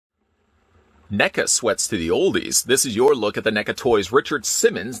NECA sweats to the oldies. This is your look at the NECA Toys Richard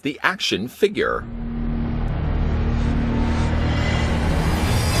Simmons, the action figure.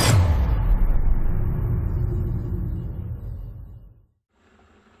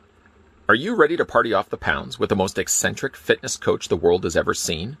 Are you ready to party off the pounds with the most eccentric fitness coach the world has ever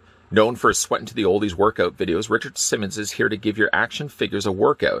seen? Known for his sweating to the oldies workout videos, Richard Simmons is here to give your action figures a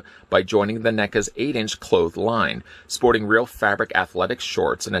workout by joining the NECA's 8-inch clothed line. Sporting real fabric athletic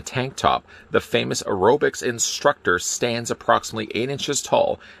shorts and a tank top, the famous aerobics instructor stands approximately 8 inches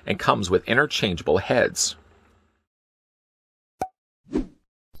tall and comes with interchangeable heads.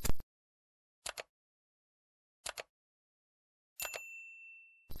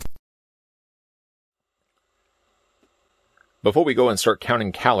 Before we go and start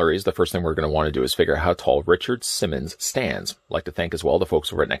counting calories, the first thing we're going to want to do is figure out how tall Richard Simmons stands. I'd like to thank as well the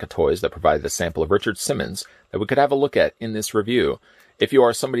folks over at NECA Toys that provided a sample of Richard Simmons that we could have a look at in this review. If you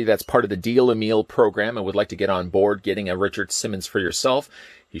are somebody that's part of the Deal a Meal program and would like to get on board getting a Richard Simmons for yourself,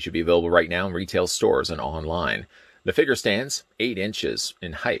 he should be available right now in retail stores and online. The figure stands 8 inches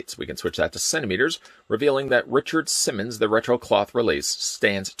in height. We can switch that to centimeters, revealing that Richard Simmons, the retro cloth release,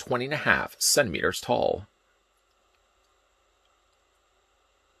 stands 20.5 centimeters tall.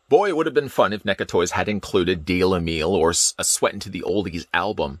 Boy, it would have been fun if NECA Toys had included Deal a Meal or a Sweatin' to the Oldies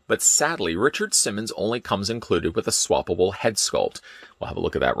album, but sadly, Richard Simmons only comes included with a swappable head sculpt. We'll have a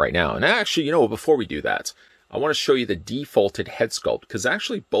look at that right now. And actually, you know, before we do that, I want to show you the defaulted head sculpt, because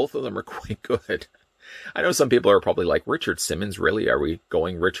actually both of them are quite good. I know some people are probably like, Richard Simmons, really? Are we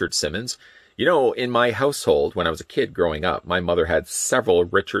going Richard Simmons? You know, in my household, when I was a kid growing up, my mother had several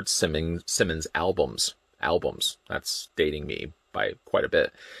Richard Simmons albums. That's dating me by quite a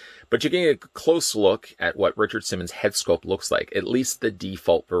bit. But you can get a close look at what Richard Simmons' head sculpt looks like, at least the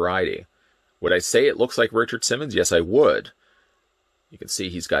default variety. Would I say it looks like Richard Simmons? Yes, I would. You can see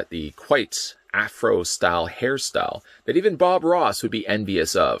he's got the quite Afro-style hairstyle that even Bob Ross would be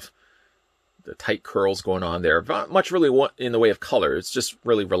envious of. The tight curls going on there. Not much really in the way of color. It's just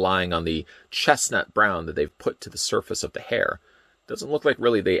really relying on the chestnut brown that they've put to the surface of the hair. Doesn't look like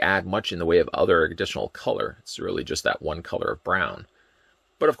really they add much in the way of other additional color. It's really just that one color of brown.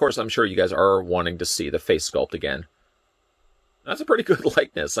 But of course, I'm sure you guys are wanting to see the face sculpt again. That's a pretty good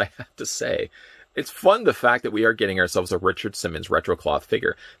likeness, I have to say. It's fun, the fact that we are getting ourselves a Richard Simmons retro cloth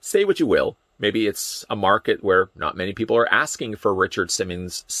figure. Say what you will. Maybe it's a market where not many people are asking for Richard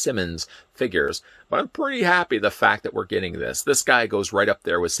Simmons figures, but I'm pretty happy the fact that we're getting this. This guy goes right up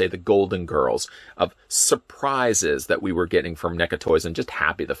there with, say, the Golden Girls of surprises that we were getting from NECA Toys, and just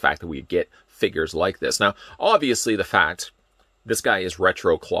happy the fact that we get figures like this. Now, obviously, the fact this guy is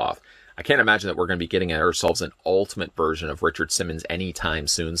retro cloth, I can't imagine that we're going to be getting ourselves an ultimate version of Richard Simmons anytime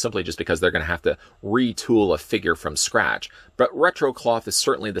soon, simply just because they're going to have to retool a figure from scratch. But retro cloth is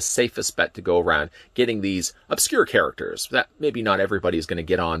certainly the safest bet to go around getting these obscure characters that maybe not everybody is going to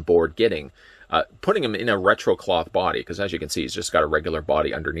get on board getting. Putting him in a retro cloth body, because as you can see, he's just got a regular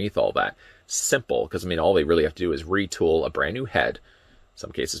body underneath all that. Simple, because I mean, all they really have to do is retool a brand new head. In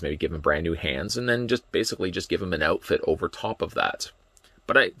some cases, maybe give him brand new hands, and then just basically just give him an outfit over top of that.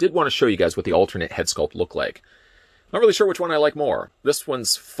 But I did want to show you guys what the alternate head sculpt looked like. Not really sure which one I like more. This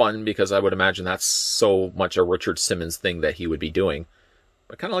one's fun because I would imagine that's so much a Richard Simmons thing that he would be doing.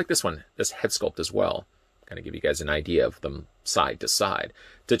 But I kind of like this one, this head sculpt as well. Kind of give you guys an idea of them side to side.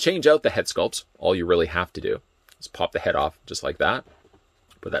 To change out the head sculpts, all you really have to do is pop the head off just like that.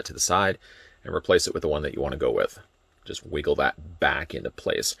 Put that to the side and replace it with the one that you want to go with. Just wiggle that back into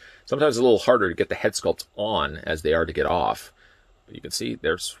place. Sometimes it's a little harder to get the head sculpts on as they are to get off. You can see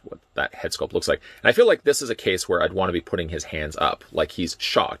there's what that head sculpt looks like. And I feel like this is a case where I'd want to be putting his hands up, like he's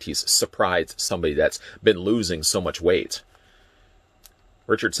shocked. He's surprised somebody that's been losing so much weight.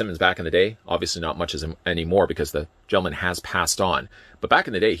 Richard Simmons back in the day, obviously not much anymore because the gentleman has passed on. But back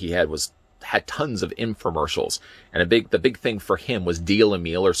in the day, he had tons of infomercials. And the big thing for him was Deal a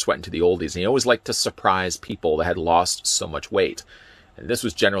Meal or Sweatin' to the Oldies. And he always liked to surprise people that had lost so much weight. And this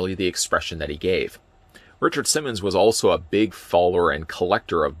was generally the expression that he gave. Richard Simmons was also a big follower and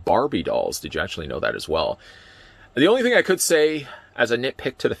collector of Barbie dolls. Did you actually know that as well? The only thing I could say as a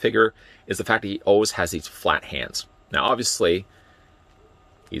nitpick to the figure is the fact that he always has these flat hands. Now, obviously,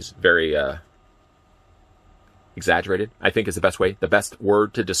 he's very exaggerated, I think is the best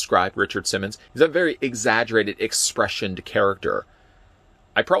word to describe Richard Simmons. He's a very exaggerated expressioned character.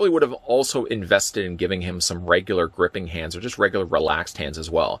 I probably would have also invested in giving him some regular gripping hands or just regular relaxed hands as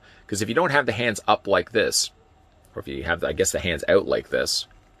well. Because if you don't have the hands up like this, or if you have, I guess, the hands out like this,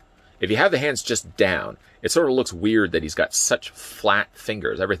 if you have the hands just down, it sort of looks weird that he's got such flat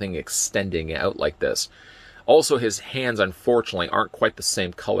fingers, everything extending out like this. Also, his hands, unfortunately, aren't quite the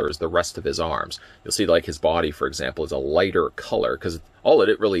same color as the rest of his arms. You'll see, like, his body, for example, is a lighter color, because all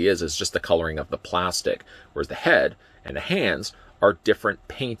it really is just the coloring of the plastic, whereas the head and the hands are different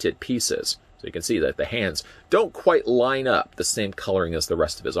painted pieces. So you can see that the hands don't quite line up the same coloring as the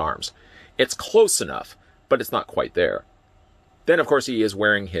rest of his arms. It's close enough, but it's not quite there. Then, of course, he is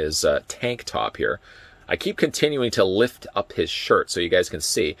wearing his tank top here. I keep continuing to lift up his shirt so you guys can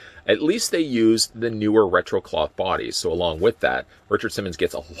see. At least they used the newer retro cloth bodies. So along with that, Richard Simmons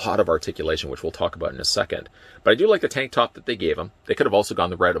gets a lot of articulation, which we'll talk about in a second. But I do like the tank top that they gave him. They could have also gone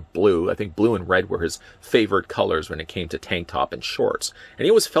the route of blue. I think blue and red were his favorite colors when it came to tank top and shorts. And he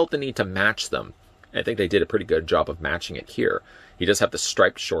always felt the need to match them. And I think they did a pretty good job of matching it here. He does have the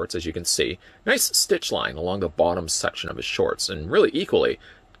striped shorts, as you can see. Nice stitch line along the bottom section of his shorts. And really equally,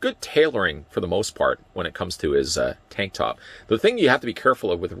 good tailoring for the most part when it comes to his tank top. The thing you have to be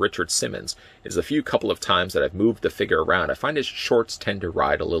careful of with Richard Simmons is the couple of times that I've moved the figure around, I find his shorts tend to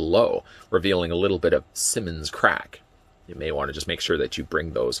ride a little low, revealing a little bit of Simmons crack. You may want to just make sure that you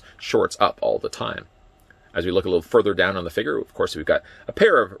bring those shorts up all the time. As we look a little further down on the figure, of course, we've got a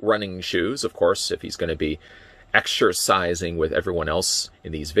pair of running shoes. Of course, if he's going to be exercising with everyone else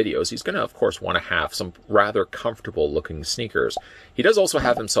in these videos, he's going to, of course, want to have some rather comfortable looking sneakers. He does also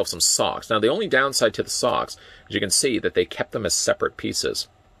have himself some socks. Now, the only downside to the socks, as you can see, that they kept them as separate pieces.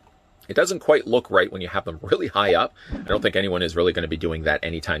 It doesn't quite look right when you have them really high up. I don't think anyone is really going to be doing that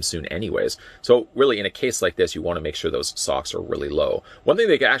anytime soon anyways. So really, in a case like this, you want to make sure those socks are really low. One thing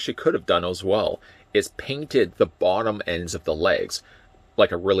they actually could have done as well is painted the bottom ends of the legs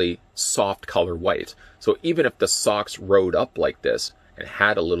like a really soft color white. So even if the socks rode up like this and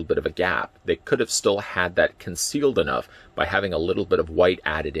had a little bit of a gap, they could have still had that concealed enough by having a little bit of white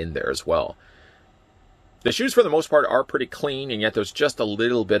added in there as well. The shoes for the most part are pretty clean, and yet there's just a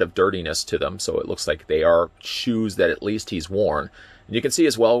little bit of dirtiness to them, so it looks like they are shoes that at least he's worn. And you can see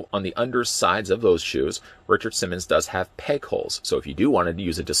as well on the undersides of those shoes, Richard Simmons does have peg holes. So if you do want to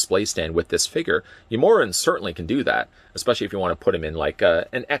use a display stand with this figure, you more than certainly can do that, especially if you want to put him in like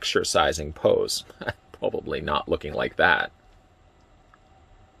an exercising pose. Probably not looking like that.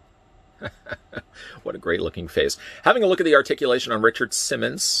 What a great looking face. Having a look at the articulation on Richard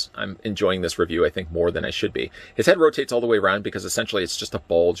Simmons, I'm enjoying this review, I think, more than I should be. His head rotates all the way around because essentially it's just a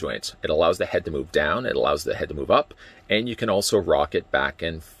ball joint. It allows the head to move down, it allows the head to move up, and you can also rock it back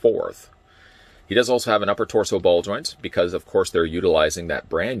and forth. He does also have an upper torso ball joint because, of course, they're utilizing that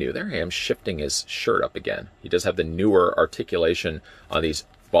brand new. There I am shifting his shirt up again. He does have the newer articulation on these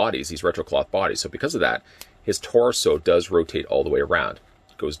bodies, these retro cloth bodies. So because of that, his torso does rotate all the way around.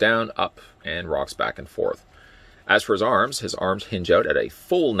 Goes down, up, and rocks back and forth. As for his arms hinge out at a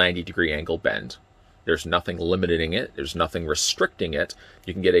full 90-degree angle bend. There's nothing limiting it. There's nothing restricting it.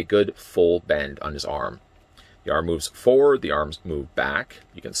 You can get a good full bend on his arm. The arm moves forward. The arms move back.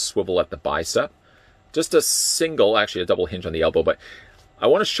 You can swivel at the bicep. Just a single, actually a double hinge on the elbow, but I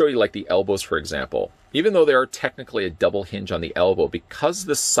want to show you like the elbows, for example. Even though they are technically a double hinge on the elbow, because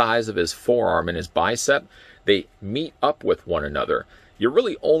the size of his forearm and his bicep, they meet up with one another. You're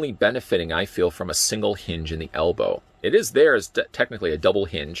really only benefiting, I feel, from a single hinge in the elbow. It is there as technically a double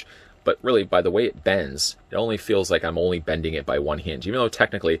hinge, but really by the way it bends, it only feels like I'm only bending it by one hinge, even though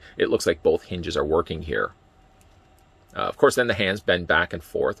technically it looks like both hinges are working here. Of course, then the hands bend back and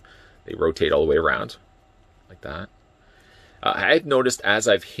forth. They rotate all the way around, like that. I've noticed as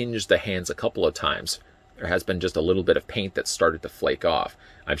I've hinged the hands a couple of times, there has been just a little bit of paint that started to flake off.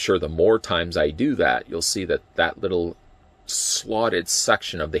 I'm sure the more times I do that, you'll see that that little slotted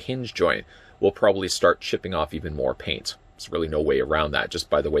section of the hinge joint will probably start chipping off even more paint. There's really no way around that just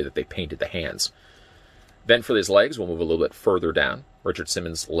by the way that they painted the hands. Then for his legs, we'll move a little bit further down. Richard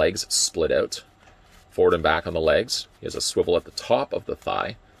Simmons' legs split out. Forward and back on the legs. He has a swivel at the top of the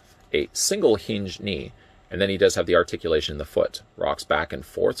thigh, a single hinged knee, and then he does have the articulation in the foot. Rocks back and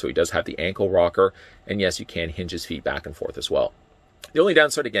forth, so he does have the ankle rocker, and yes, you can hinge his feet back and forth as well. The only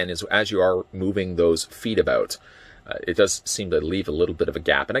downside, again, is as you are moving those feet about, it does seem to leave a little bit of a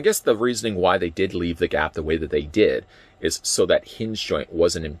gap. And I guess the reasoning why they did leave the gap the way that they did is so that hinge joint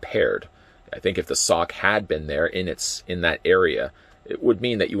wasn't impaired. I think if the sock had been there in that area, it would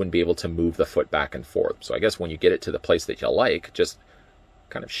mean that you wouldn't be able to move the foot back and forth. So I guess when you get it to the place that you like, just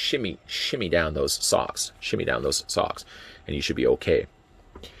kind of shimmy down those socks. Shimmy down those socks, and you should be okay.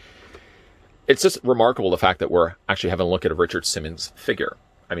 It's just remarkable the fact that we're actually having a look at a Richard Simmons figure.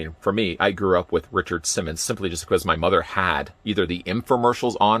 I mean, for me, I grew up with Richard Simmons simply just because my mother had either the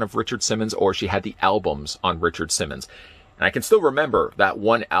infomercials on of Richard Simmons or she had the albums on Richard Simmons. And I can still remember that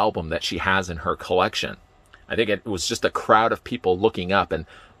one album that she has in her collection. I think it was just a crowd of people looking up, and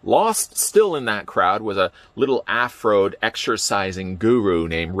Lost still in that crowd was a little afroed exercising guru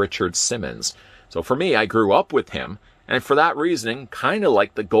named Richard Simmons. So for me, I grew up with him, and for that reasoning, kind of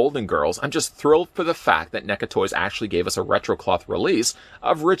like the Golden Girls, I'm just thrilled for the fact that NECA Toys actually gave us a retrocloth release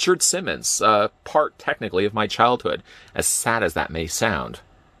of Richard Simmons, part technically of my childhood, as sad as that may sound.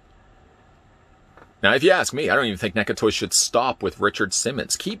 Now, if you ask me, I don't even think NECA Toys should stop with Richard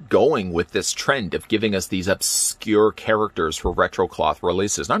Simmons. Keep going with this trend of giving us these obscure characters for retrocloth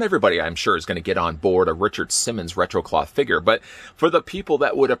releases. Not everybody, I'm sure, is going to get on board a Richard Simmons retrocloth figure, but for the people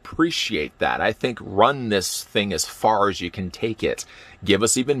that would appreciate that, I think run this thing as far as you can take it. Give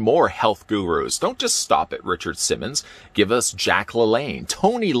us even more health gurus. Don't just stop at Richard Simmons. Give us Jack LaLanne,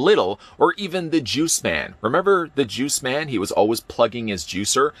 Tony Little, or even the Juice Man. Remember the Juice Man? He was always plugging his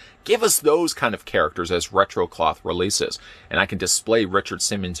juicer. Give us those kind of characters as retrocloth releases. And I can display Richard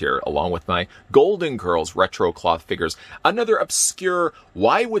Simmons here along with my Golden Girls retrocloth figures. Another obscure,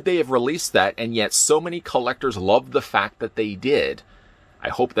 why would they have released that and yet so many collectors loved the fact that they did? I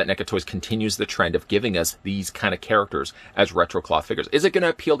hope that NECA Toys continues the trend of giving us these kind of characters as retrocloth figures. Is it going to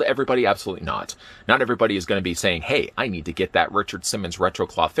appeal to everybody? Absolutely not. Not everybody is going to be saying, hey, I need to get that Richard Simmons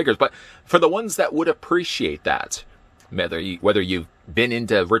retrocloth figures. But for the ones that would appreciate that, whether you've been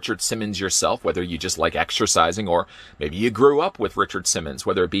into Richard Simmons yourself, whether you just like exercising, or maybe you grew up with Richard Simmons,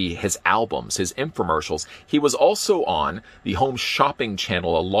 whether it be his albums, his infomercials. He was also on the home shopping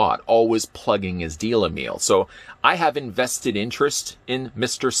channel a lot, always plugging his deal-a-meal. So I have invested interest in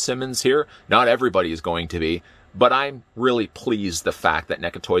Mr. Simmons here. Not everybody is going to be, but I'm really pleased the fact that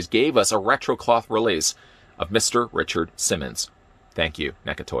NECA Toys gave us a retrocloth release of Mr. Richard Simmons. Thank you,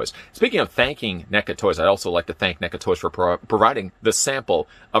 NECA Toys. Speaking of thanking NECA Toys, I'd also like to thank NECA Toys for providing the sample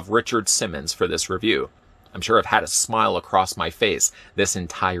of Richard Simmons for this review. I'm sure I've had a smile across my face this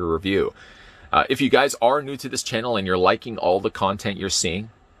entire review. If you guys are new to this channel and you're liking all the content you're seeing,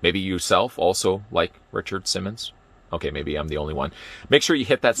 maybe you yourself also like Richard Simmons. Okay, maybe I'm the only one. Make sure you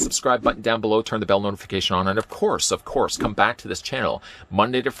hit that subscribe button down below, turn the bell notification on, and of course, come back to this channel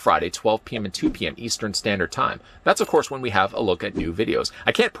Monday to Friday, 12 p.m. and 2 p.m. Eastern Standard Time. That's, of course, when we have a look at new videos.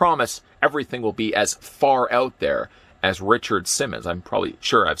 I can't promise everything will be as far out there as Richard Simmons. I'm probably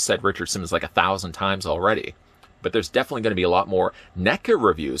sure I've said Richard Simmons like 1,000 times already. But there's definitely going to be a lot more NECA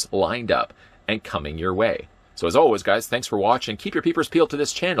reviews lined up and coming your way. So as always, guys, thanks for watching. Keep your peepers peeled to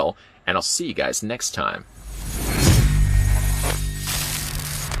this channel, and I'll see you guys next time.